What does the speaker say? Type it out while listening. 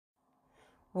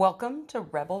Welcome to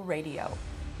Rebel Radio,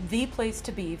 the place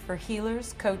to be for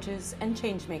healers, coaches, and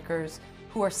changemakers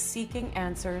who are seeking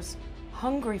answers,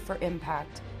 hungry for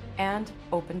impact, and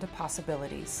open to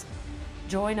possibilities.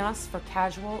 Join us for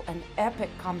casual and epic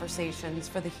conversations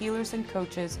for the healers and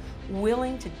coaches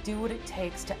willing to do what it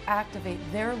takes to activate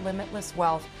their limitless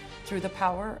wealth through the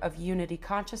power of unity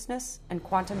consciousness and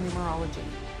quantum numerology.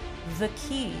 The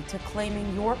key to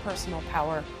claiming your personal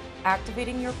power,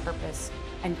 activating your purpose,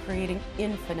 and creating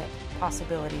infinite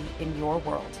possibility in your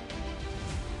world.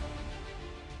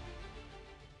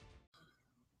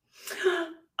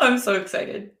 I'm so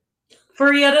excited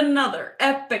for yet another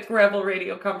epic Rebel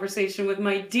Radio conversation with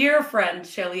my dear friend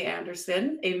Shelly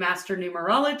Anderson, a master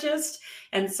numerologist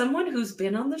and someone who's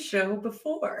been on the show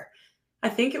before. I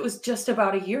think it was just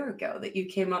about a year ago that you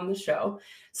came on the show.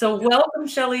 So welcome,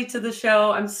 Shelly, to the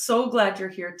show. I'm so glad you're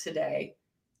here today.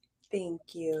 Thank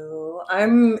you.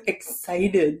 I'm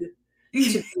excited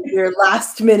to be here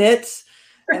last minute.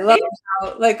 I love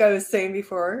how, like I was saying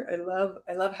before, I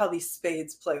love how these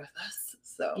spades play with us.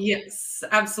 So yes,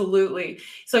 absolutely.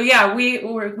 So yeah, we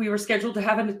were scheduled to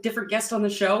have a different guest on the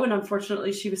show, and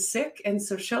unfortunately she was sick. And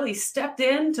so Shelly stepped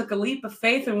in, took a leap of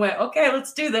faith, and went, "Okay,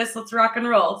 let's do this. Let's rock and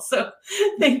roll." So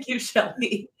thank you,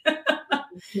 Shelly.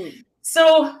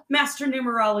 So master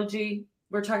numerology,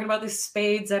 we're talking about this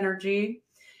spades energy.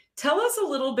 Tell us a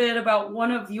little bit about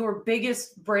one of your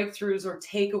biggest breakthroughs or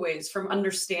takeaways from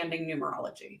understanding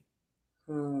numerology.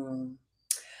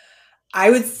 I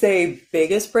would say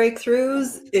biggest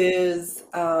breakthroughs is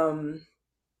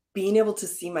being able to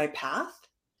see my path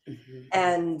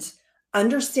and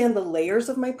understand the layers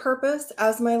of my purpose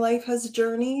as my life has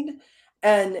journeyed,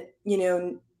 and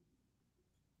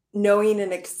knowing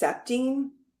and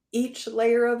accepting each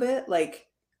layer of it. Like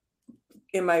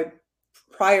in my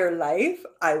prior life,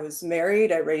 I was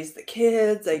married, I raised the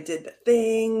kids, I did the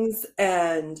things,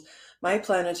 and my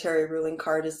planetary ruling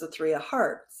card is the Three of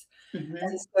Hearts.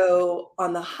 And so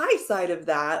on the high side of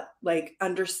that, like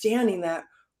understanding that,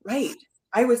 right,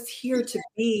 I was here to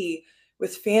be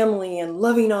with family and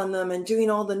loving on them and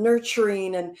doing all the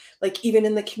nurturing and like even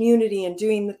in the community and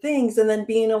doing the things, and then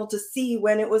being able to see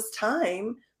when it was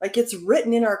time, like it's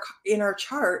written in our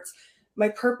charts, my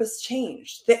purpose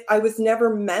changed. That I was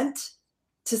never meant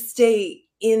to stay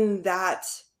in that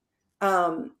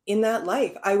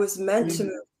life. I was meant to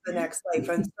move to the next life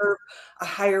and serve a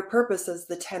higher purpose as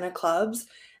the 10 of clubs.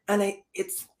 And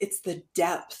it's the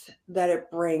depth that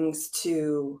it brings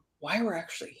to why we're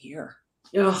actually here.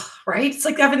 Ugh, right? It's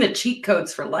like having the cheat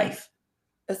codes for life.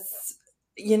 I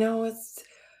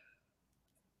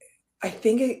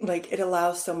think it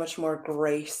allows so much more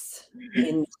grace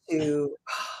into,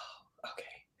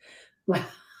 okay,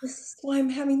 this is why I'm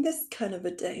having this kind of a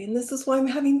day, and this is why I'm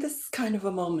having this kind of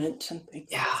a moment, and things.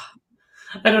 Yeah.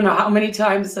 I don't know how many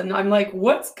times, and I'm like,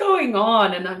 what's going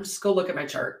on? And I'm just go look at my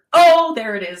chart. Oh,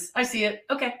 there it is. I see it.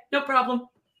 Okay, no problem.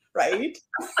 Right?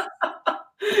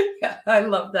 Yeah, I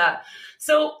love that.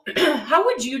 So how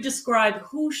would you describe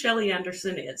who Shelly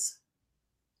Anderson is?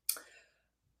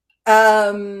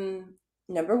 Number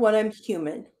one, I'm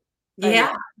human.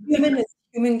 Yeah. Human as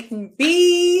human can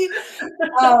be.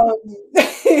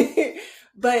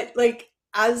 But like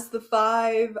as the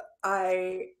 5,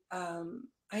 I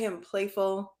am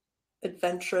playful,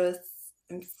 adventurous,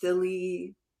 I'm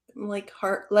silly, I'm like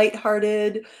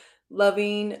lighthearted,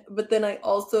 loving, but then I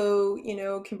also,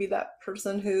 can be that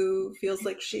person who feels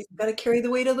like she's got to carry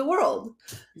the weight of the world.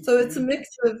 So it's a mix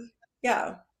of,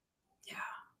 yeah.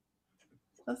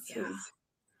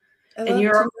 I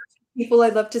love people. I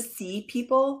love to see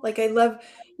people. Like I love,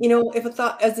 if a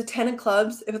thought, as a 10 of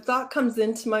clubs, if a thought comes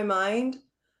into my mind,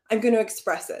 I'm going to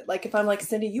express it. Like if I'm like,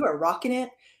 Cindy, you are rocking it,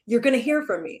 you're going to hear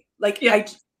from me. Like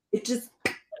it just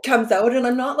comes out, and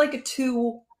I'm not like a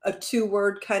two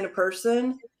word kind of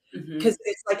person, because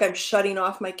it's like I'm shutting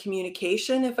off my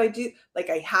communication if I do. Like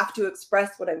I have to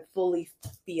express what I'm fully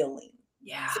feeling.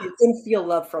 Yeah. So you can feel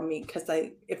love from me, because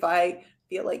if I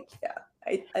feel like,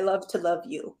 I love to love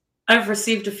you. I've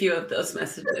received a few of those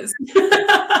messages.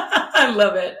 I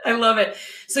love it. I love it.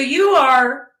 So you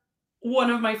are one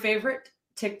of my favorite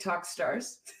TikTok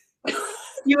stars.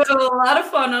 You have a lot of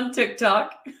fun on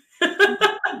TikTok.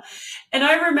 And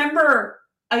I remember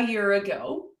a year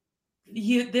ago,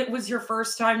 that was your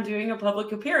first time doing a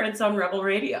public appearance on Rebel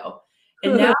Radio.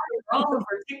 And now you're all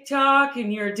over TikTok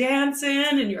and you're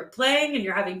dancing and you're playing and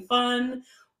you're having fun.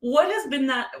 What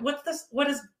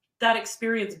has that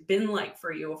experience been like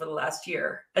for you over the last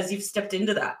year as you've stepped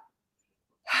into that?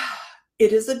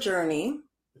 It is a journey.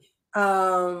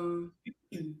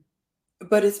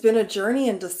 But it's been a journey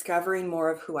in discovering more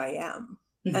of who I am,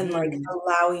 and like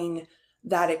allowing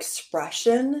that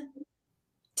expression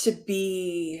to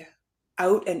be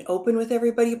out and open with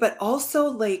everybody, but also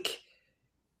like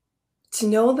to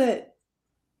know that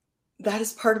that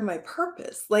is part of my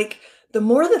purpose. Like the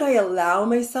more that I allow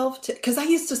myself to, because I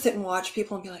used to sit and watch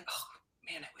people and be like, oh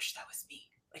man, I wish that was me.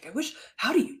 Like, I wish,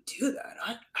 how do you do that?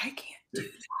 I can't do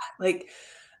that. Like,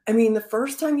 I mean, the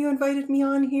first time you invited me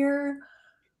on here,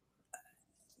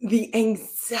 the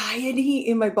anxiety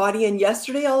in my body, and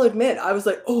yesterday, I'll admit, I was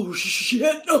like, oh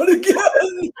shit, not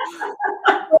again.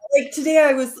 Like today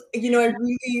I was, I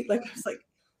really like, I was like,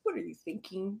 what are you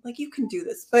thinking? Like, you can do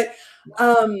this. But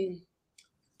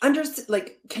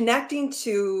like connecting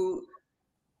to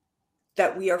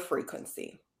that we are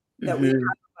frequency, that we have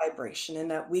a vibration,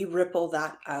 and that we ripple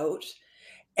that out.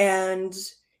 And,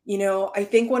 I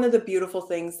think one of the beautiful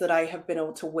things that I have been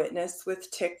able to witness with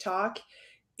TikTok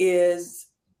is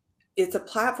it's a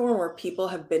platform where people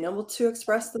have been able to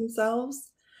express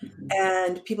themselves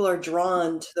and people are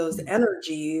drawn to those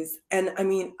energies. And I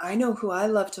mean, I know who I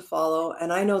love to follow,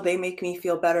 and I know they make me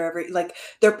feel better like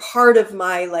they're part of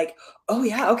my like, oh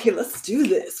yeah, okay, let's do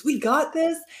this. We got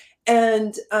this.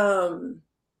 And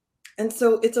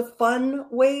so it's a fun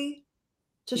way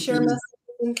to share messages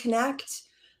and connect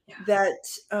that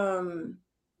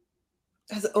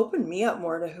has opened me up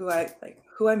more to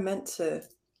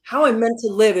how I'm meant to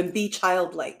live and be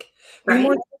childlike. Be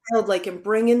more childlike and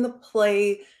bring in the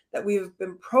play that we've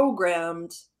been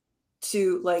programmed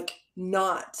to like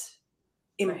not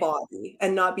embody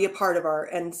and not be a part of our.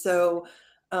 And so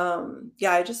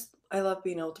yeah, I love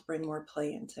being able to bring more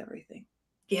play into everything.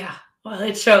 Yeah. Well,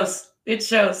 it shows. It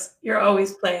shows. You're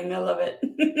always playing. I love it.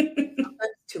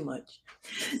 That's too much.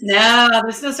 No,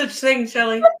 there's no such thing,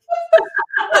 Shelley.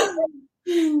 What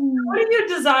do you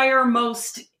desire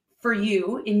most for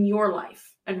you in your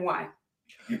life, and why?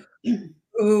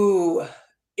 Ooh,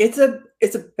 it's a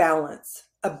balance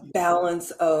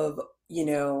of,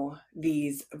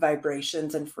 these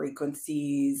vibrations and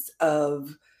frequencies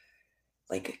of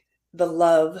like the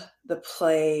love, the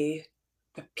play,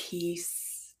 the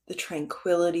peace, the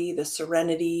tranquility, the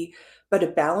serenity, but a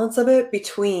balance of it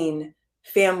between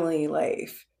family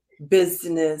life,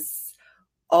 business,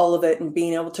 all of it, and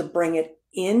being able to bring it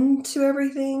into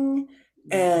everything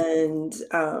and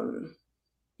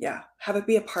yeah, have it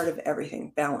be a part of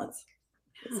everything. Balance.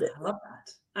 Yeah, I love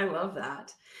that. I love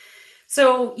that.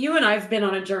 So you and I have been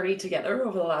on a journey together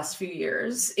over the last few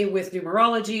years with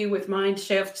numerology, with mind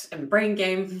shifts and brain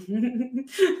game.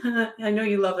 I know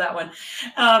you love that one.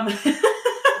 I'm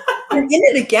in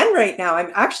it again right now.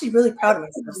 I'm actually really proud of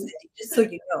myself, Cindy, just so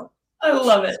you know. I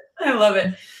love it. I love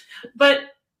it.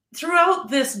 But throughout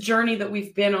this journey that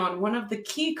we've been on, one of the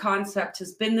key concepts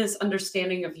has been this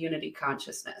understanding of unity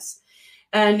consciousness.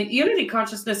 And unity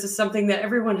consciousness is something that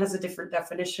everyone has a different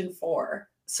definition for.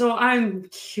 So I'm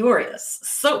curious,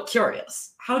 so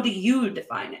curious. How do you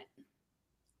define it?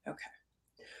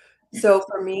 Okay. So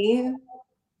for me,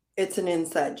 it's an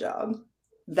inside job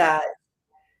that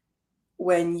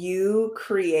when you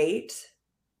create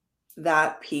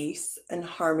that peace and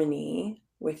harmony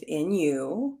within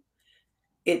you,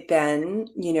 it then,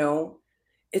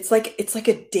 it's like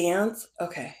a dance.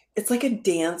 Okay. It's like a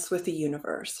dance with the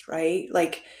universe, right?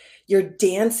 Like you're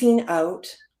dancing out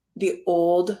the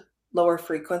old lower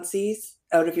frequencies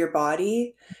out of your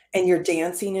body and you're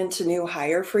dancing into new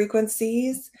higher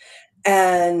frequencies.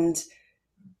 And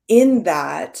in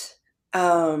that,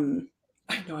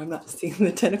 I know I'm not seeing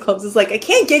the 10 of clubs. It's like, I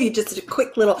can't give you just a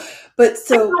quick little, but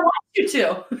so. I want you to.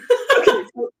 Okay,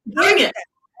 so bring it.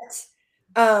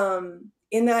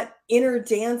 In that inner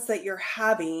dance that you're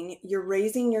having, you're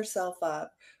raising yourself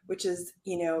up, which is,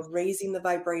 raising the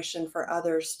vibration for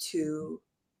others to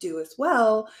do as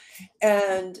well.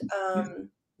 And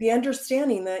the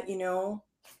understanding that,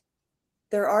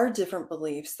 there are different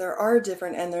beliefs,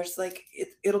 and there's like,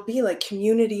 it'll be like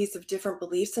communities of different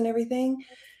beliefs and everything,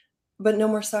 but no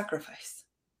more sacrifice.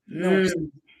 No more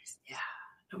sacrifice. Yeah,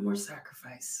 no more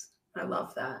sacrifice. I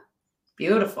love that.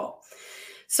 Beautiful.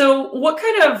 So what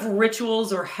kind of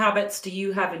rituals or habits do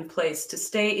you have in place to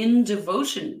stay in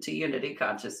devotion to unity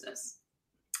consciousness?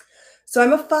 So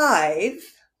I'm a 5.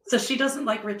 So she doesn't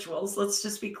like rituals. Let's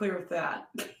just be clear with that.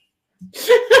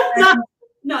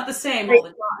 Not the same all the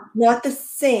time. Not the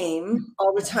same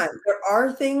all the time. There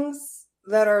are things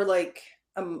that are like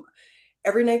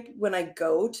every night when I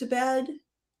go to bed,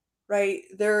 right,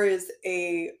 there is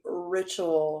a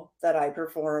ritual that I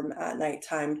perform at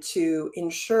nighttime to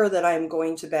ensure that I'm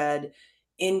going to bed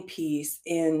in peace.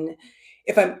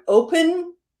 If I'm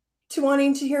open to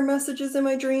wanting to hear messages in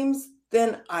my dreams,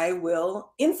 then I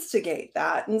will instigate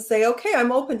that and say, okay,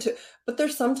 I'm open to it. But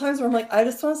there's sometimes where I'm like, I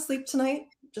just want to sleep tonight.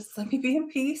 just let me be in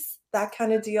peace, that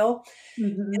kind of deal.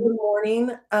 In Mhm. the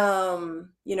morning,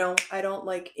 I don't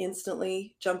like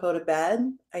instantly jump out of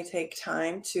bed. I take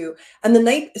time to, and the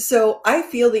night, so I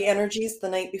feel the energies the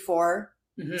night before.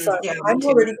 So Yeah, me I'm too.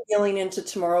 already feeling into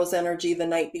tomorrow's energy the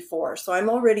night before. So I'm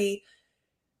already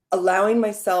allowing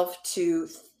myself to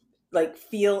like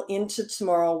feel into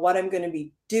tomorrow, what I'm going to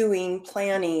be doing,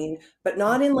 planning, but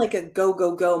not in like a go,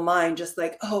 go, go mind, just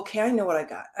like, oh, okay, I know what I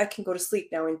got. I can go to sleep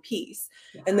now in peace.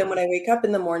 And then Yeah. when I wake up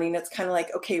in the morning, it's kind of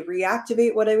like, okay,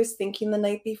 reactivate what I was thinking the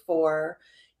night before,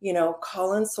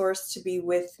 call in source to be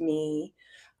with me.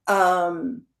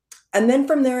 Um, and then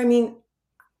from there, I mean,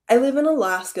 I live in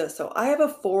Alaska, so I have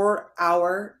a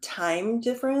 4-hour time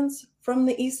difference from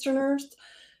the Easterners.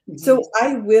 Mhm. So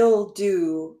I will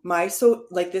do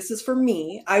like this is for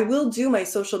me. I will do my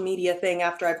social media thing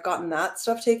after I've gotten that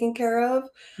stuff taken care of,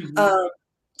 Mhm. um,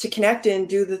 to connect and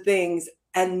do the things,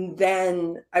 and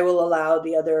then I will allow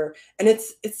the other. And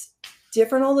it's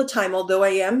different all the time. Although I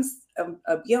am,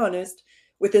 I'll be honest,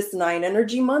 with this 9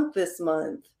 energy month this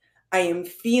month, I am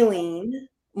feeling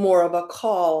more of a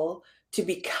call to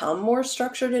become more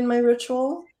structured in my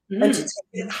ritual and to Mm.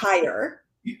 take it higher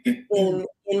in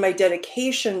my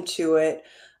dedication to it,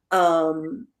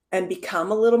 and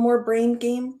become a little more brain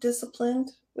game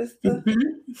disciplined with the.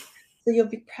 Mhm. So you'll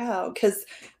be proud because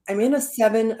I'm in a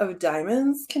 7 of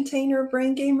diamonds container of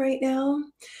brain game right now.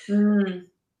 Mm.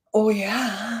 Oh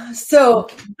yeah. So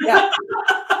yeah,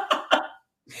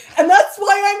 and that's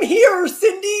why I'm here,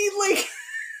 Cindy. Like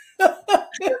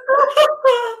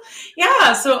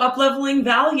Yeah, so up-leveling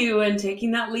value and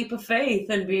taking that leap of faith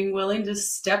and being willing to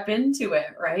step into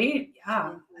it, right?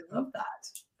 Yeah, I love Mhm.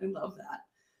 that. I love that.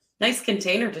 Nice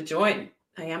container to join.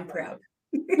 I am proud.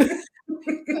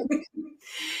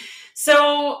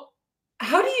 So,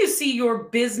 how do you see your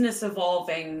business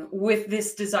evolving with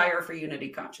this desire for unity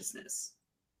consciousness?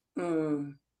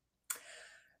 Mm.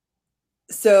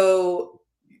 So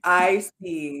I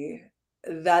see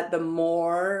that the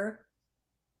more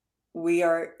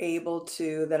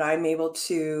that I'm able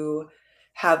to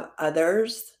have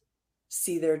others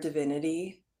see their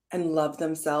divinity and love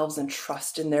themselves and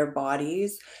trust in their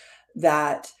bodies,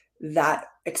 that that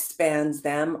expands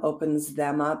them, opens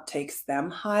them up, takes them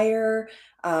higher,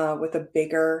 with a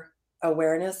bigger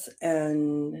awareness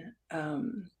and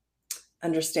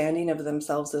understanding of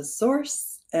themselves as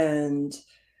source and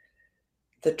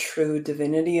the true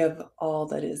divinity of all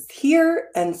that is here.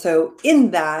 And so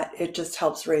in that, it just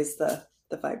helps raise the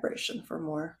vibration for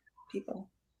more people.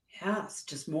 Yes,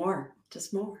 just more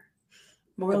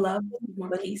love,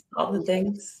 more peace, all the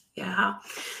things. Yeah.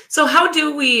 So how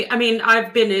do we, I mean,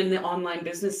 I've been in the online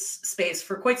business space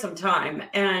for quite some time,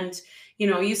 and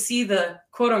you see the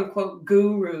quote unquote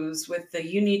gurus with the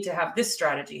you need to have this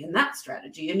strategy and that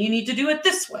strategy and you need to do it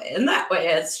this way and that way,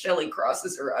 as Shelley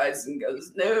crosses her eyes and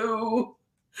goes, no.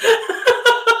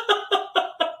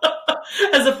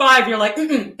 As a 5, you're like,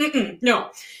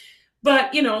 no.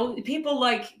 But, people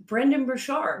like Brendan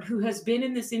Burchard, who has been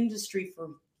in this industry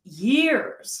for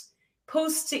years,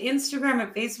 posts to Instagram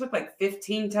and Facebook like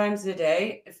 15 times a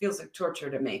day. It feels like torture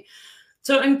to me.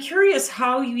 So I'm curious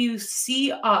how you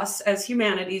see us as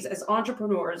humanities, as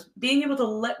entrepreneurs, being able to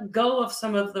let go of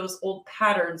some of those old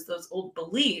patterns, those old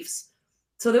beliefs,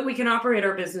 so that we can operate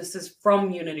our businesses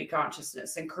from unity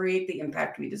consciousness and create the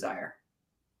impact we desire.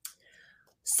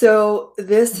 So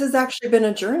this has actually been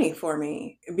a journey for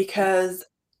me because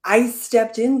I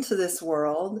stepped into this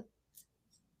world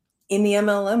in the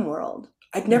MLM world.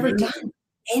 I'd never Mhm. done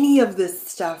any of this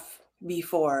stuff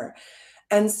before.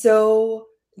 And so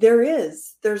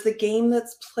there's a game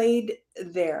that's played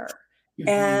there.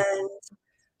 Mhm.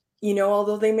 And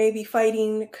although they may be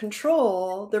fighting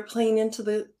control, they're playing into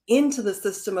the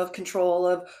system of control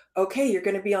of, okay, you're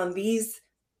going to be on these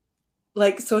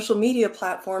like social media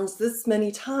platforms this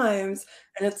many times,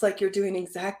 and it's like you're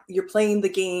playing the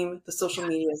game the social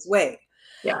media's way.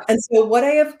 Yeah. And so what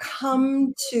I have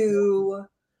come to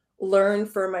learn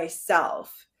for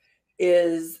myself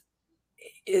is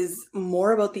is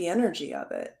more about the energy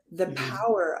of it, the Mhm.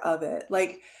 power of it.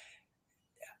 Like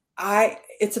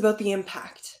it's about the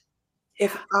impact.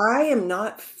 If Yeah. I am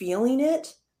not feeling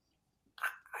it,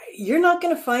 you're not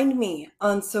going to find me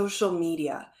on social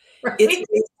media. It's a Right?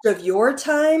 waste of your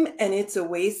time and it's a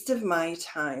waste of my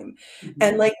time.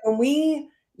 And Mhm. like when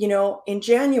in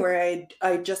January,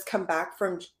 I just come back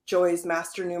from Joy's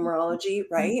master numerology,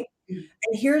 right?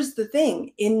 And here's the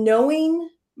thing, in knowing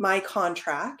my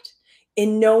contract,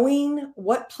 in knowing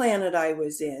what planet I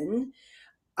was in,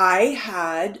 I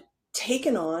had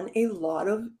taken on a lot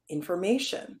of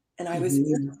information and I was Mhm.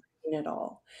 integrating it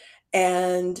all.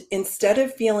 And instead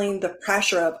of feeling the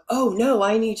pressure of, oh no,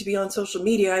 I need to be on social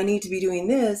media, I need to be doing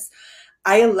this,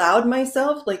 I allowed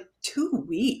myself like 2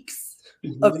 weeks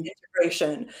of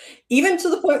integration, even to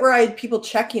the point where I had people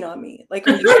checking on me. Like,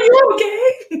 are you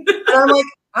okay? And I'm like,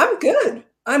 I'm good.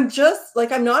 I'm just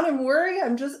like, I'm not in worry.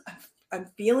 I'm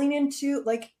feeling into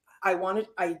like,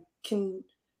 I can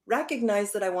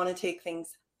recognize that I want to take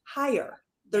things higher.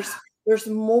 There's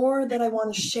more that I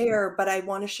want to share, but I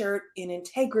want to share it in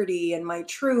integrity and my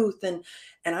truth. And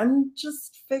I'm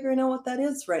just figuring out what that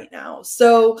is right now.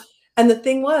 So, and the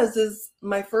thing is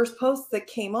my first post that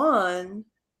came on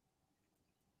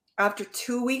after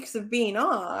 2 weeks of being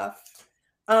off,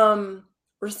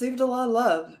 received a lot of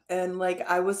love. And like,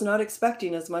 I was not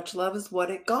expecting as much love as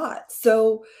what it got.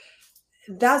 So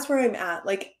that's where I'm at.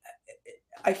 Like,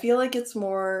 I feel like it's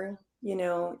more,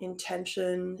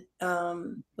 intention.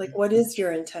 Like, what is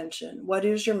your intention? What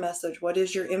is your message? What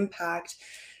is your impact?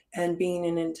 And being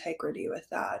in integrity with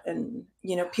that. And,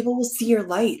 people will see your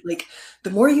light. Like, the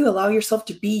more you allow yourself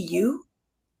to be you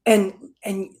and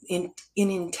in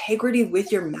integrity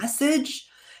with your message,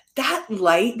 that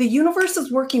light, the universe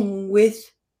is working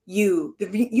with you.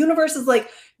 The universe is like,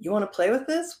 you want to play with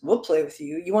this? We'll play with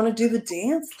you. You want to do the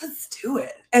dance? Let's do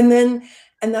it. And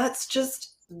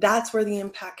that's where the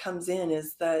impact comes in,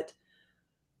 is that,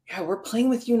 yeah, we're playing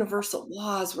with universal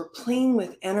laws. We're playing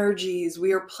with energies.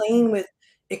 We are playing with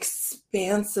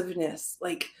expansiveness,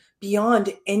 like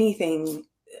beyond anything.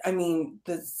 I mean,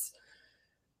 it's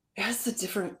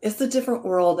a different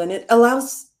world, and it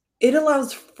allows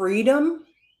freedom.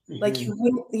 Like, you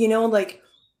wouldn't, like,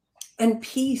 and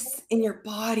peace in your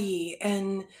body,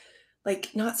 and like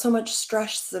not so much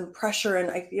stress and pressure.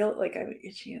 And I feel like I'm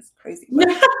itchy as crazy. But,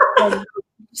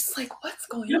 just like, what's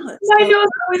going on? I know it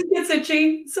always gets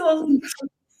itchy. So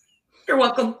you're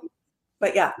welcome.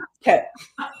 But yeah, okay.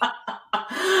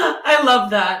 I love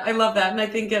that. And I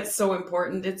think it's so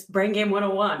important. It's Brain Game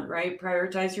 101, right?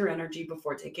 Prioritize your energy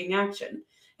before taking action.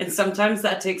 And sometimes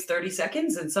that takes 30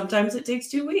 seconds, and sometimes it takes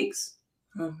 2 weeks.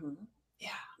 Mm-hmm. Yeah,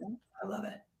 I love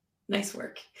it. Nice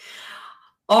work.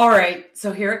 All right,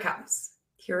 so here it comes.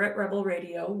 Here at Rebel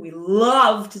Radio, we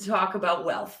love to talk about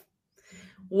wealth.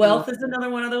 Wealth is another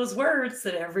one of those words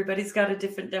that everybody's got a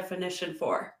different definition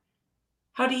for.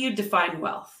 How do you define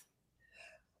wealth?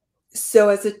 So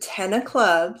as a 10 of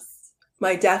clubs,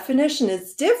 my definition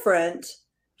is different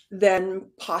than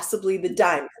possibly the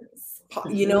diamonds.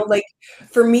 Like,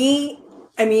 for me,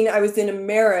 I mean, I was in a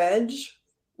marriage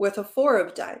with a 4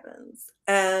 of diamonds.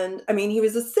 And I mean, he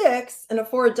was a 6 and a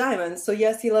 4 of diamonds. So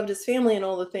yes, he loved his family and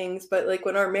all the things. But like,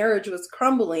 when our marriage was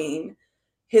crumbling,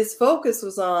 his focus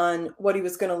was on what he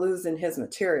was going to lose in his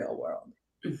material world.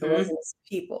 It wasn't his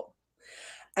people.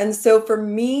 And so for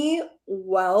me,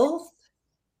 wealth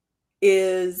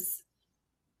is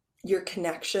your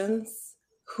connections,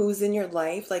 who's in your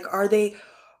life. Like, are they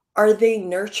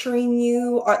nurturing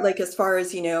you? Or, like, as far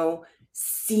as,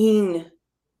 seeing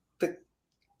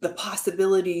the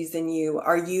possibilities in you?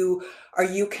 Are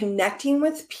you connecting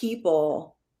with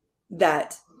people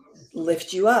that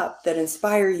lift you up, that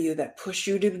inspire you, that push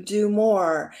you to do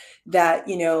more, that,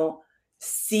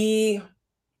 see,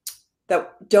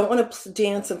 that don't want to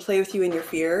dance and play with you in your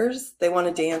fears. They want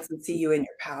to dance and see you in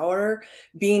your power.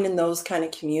 Being in those kind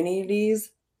of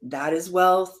communities, that is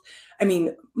wealth. I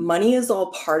mean, money is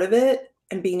all part of it,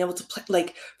 and being able to play,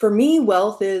 like, for me,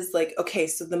 wealth is like, okay,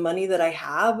 so the money that I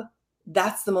have,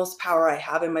 that's the most power I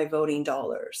have in my voting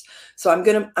dollars. So I'm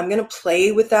going to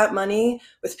play with that money,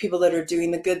 with people that are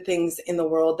doing the good things in the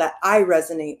world that I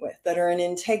resonate with, that are in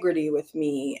integrity with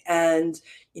me. And,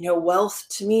 wealth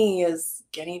to me is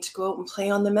getting to go out and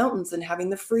play on the mountains and having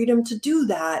the freedom to do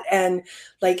that. And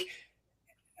like,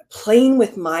 playing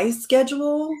with my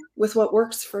schedule, with what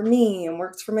works for me and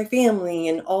works for my family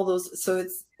and all those. So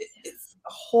it's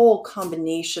a whole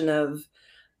combination of,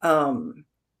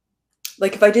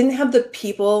 like, if I didn't have the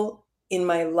people in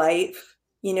my life,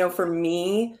 for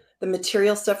me, the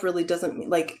material stuff really doesn't,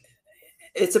 like,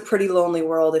 it's a pretty lonely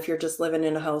world if you're just living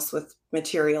in a house with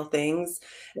material things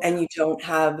and you don't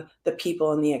have the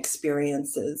people and the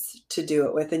experiences to do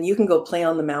it with. And you can go play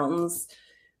on the mountains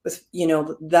with,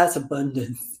 that's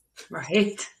abundance.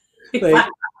 Right. Like,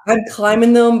 I'm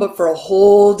climbing them, but for a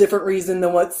whole different reason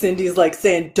than what Cindy's like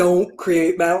saying, don't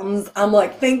create mountains. I'm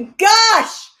like, thank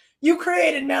gosh you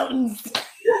created mountains.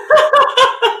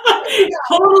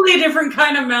 Totally different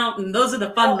kind of mountain. Those are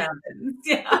the fun mountains.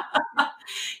 Yeah.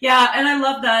 Yeah. And I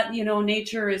love that,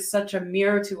 nature is such a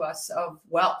mirror to us of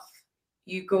wealth.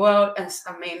 You go out and,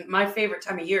 I mean, my favorite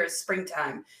time of year is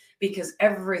springtime, because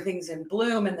everything's in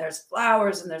bloom and there's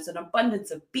flowers and there's an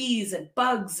abundance of bees and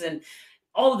bugs and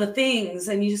all of the things,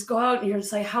 and you just go out and you're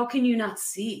just like, how can you not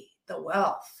see the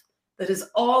wealth that is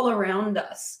all around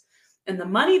us? And the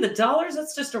money, the dollars,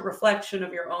 that's just a reflection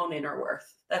of your own inner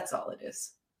worth. That's all it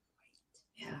is.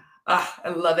 Yeah. I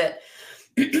love it.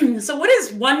 So what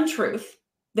is one truth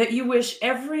that you wish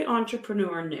every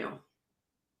entrepreneur knew?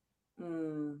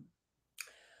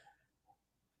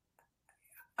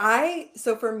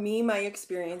 So for me, my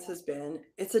experience has been,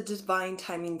 it's a divine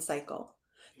timing cycle.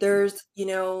 There's,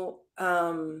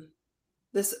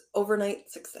 this overnight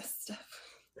success stuff.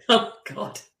 Oh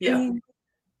God. Yeah.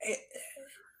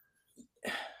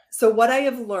 So what I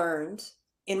have learned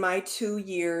in my 2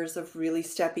 years of really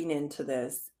stepping into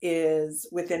this is,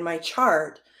 within my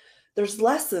chart, there's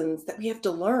lessons that we have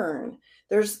to learn.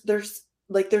 There's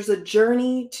a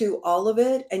journey to all of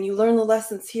it, and you learn the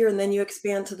lessons here, and then you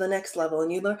expand to the next level,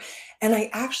 and you learn. And I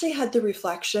actually had the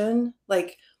reflection,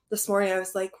 like this morning, I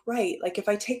was like, right, like if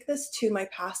I take this to my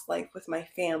past life with my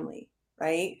family,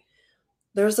 right?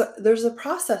 There's a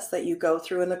process that you go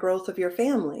through in the growth of your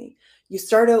family. You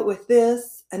start out with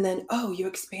this, and then, you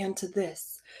expand to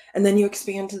this, and then you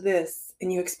expand to this, and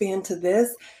you expand to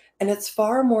this. And it's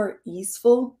far more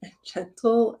easeful and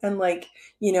gentle, and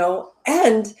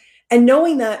and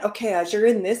knowing that, okay, as you're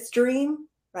in this dream,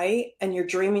 right, and you're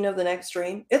dreaming of the next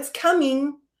dream, it's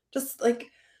coming. Just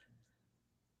like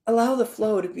allow the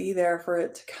flow to be there for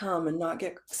it to come, and not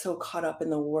get so caught up in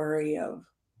the worry of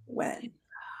when.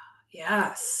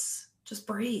 Yes. Just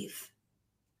breathe.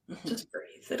 Just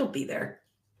breathe. It'll be there.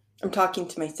 I'm talking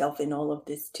to myself in all of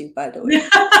this too, by the way.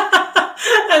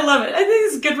 I love it. I think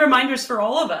it's good reminders for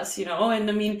all of us, and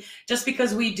I mean, just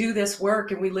because we do this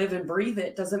work and we live and breathe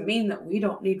it doesn't mean that we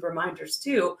don't need reminders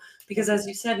too, because as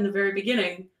you said in the very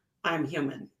beginning, I'm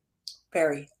human.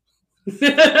 Very.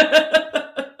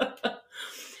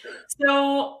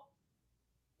 So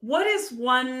what is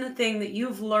one thing that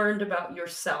you've learned about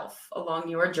yourself along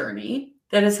your journey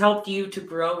that has helped you to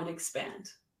grow and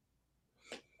expand?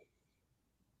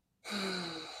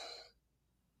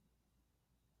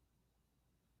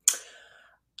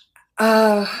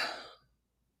 I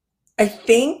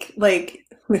think, like,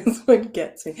 this one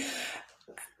gets me.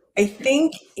 I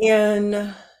think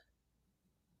in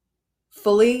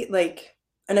fully, like,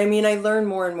 and I mean, I learn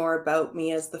more and more about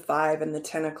me as the 5 and the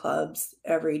 10 of clubs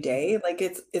every day. Like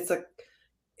it's a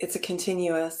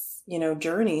continuous,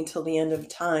 journey till the end of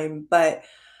time. But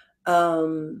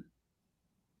in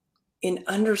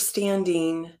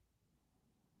understanding,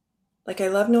 like, I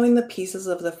love knowing the pieces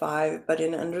of the 5, but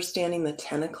in understanding the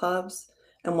 10 of clubs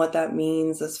and what that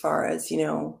means as far as,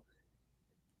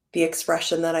 the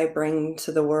expression that I bring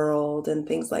to the world and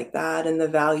things like that, and the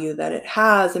value that it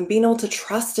has, and being able to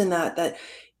trust in that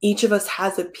each of us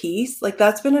has a piece. Like,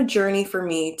 that's been a journey for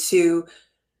me to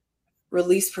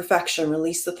release perfection,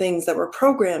 release the things that were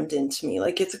programmed into me.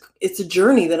 Like, it's a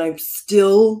journey that I'm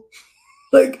still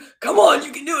like, come on,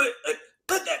 you can do it. Like,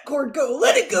 let that cord go,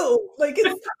 let it go. Like,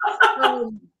 it's,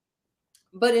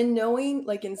 but in knowing,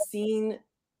 like, in seeing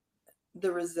the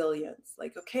resilience,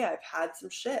 like, okay, I've had some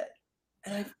shit,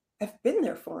 and I've been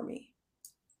there for me.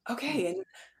 Okay,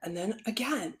 and then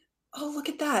again, oh, look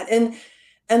at that. And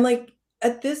like,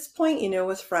 at this point,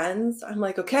 with friends, I'm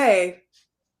like, okay,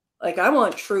 like, I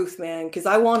want truth, man, because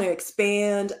I want to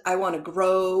expand, I want to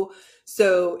grow.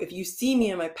 So if you see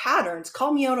me in my patterns,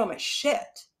 call me out on my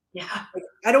shit. Yeah. Like,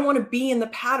 I don't want to be in the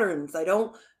patterns. I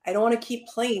don't want to keep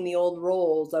playing the old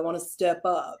roles. I want to step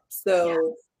up.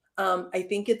 So I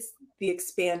think it's the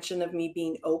expansion of me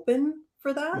being open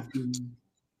for that.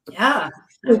 Yeah,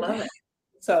 I love it.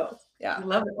 So yeah, I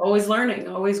love it. Always learning,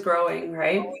 always growing,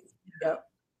 right? Yep.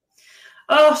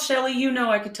 Oh, Shelly,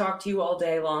 I could talk to you all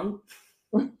day long.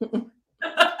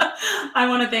 I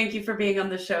want to thank you for being on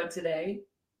the show today.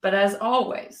 But as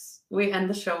always, we end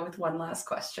the show with one last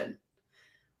question.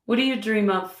 What do you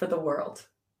dream of for the world?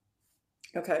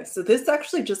 Okay, so this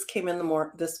actually just came in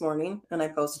this morning, and I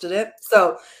posted it.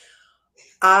 So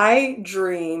I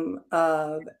dream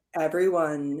of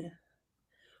everyone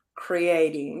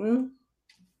creating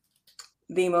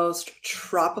the most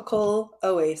tropical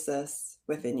oasis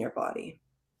within your body.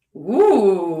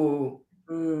 Ooh.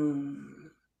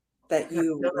 That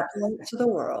you represent to the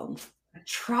world. A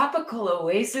tropical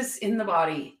oasis in the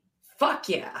body. Fuck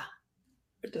yeah.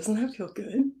 But doesn't that feel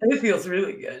good? It feels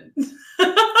really good.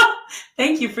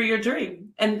 Thank you for your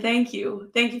dream. And thank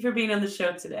you. Thank you for being on the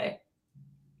show today.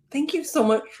 Thank you so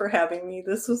much for having me.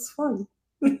 This was fun.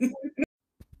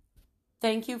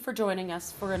 Thank you for joining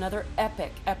us for another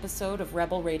epic episode of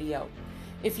Rebel Radio.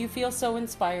 If you feel so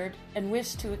inspired and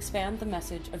wish to expand the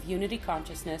message of unity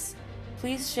consciousness,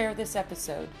 please share this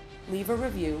episode, leave a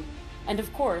review, And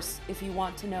of course, if you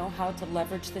want to know how to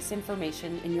leverage this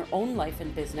information in your own life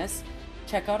and business,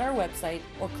 check out our website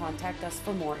or contact us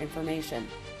for more information.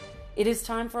 It is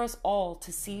time for us all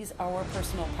to seize our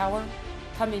personal power,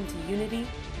 come into unity,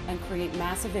 and create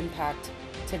massive impact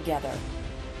together.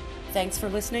 Thanks for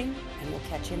listening, and we'll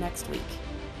catch you next week.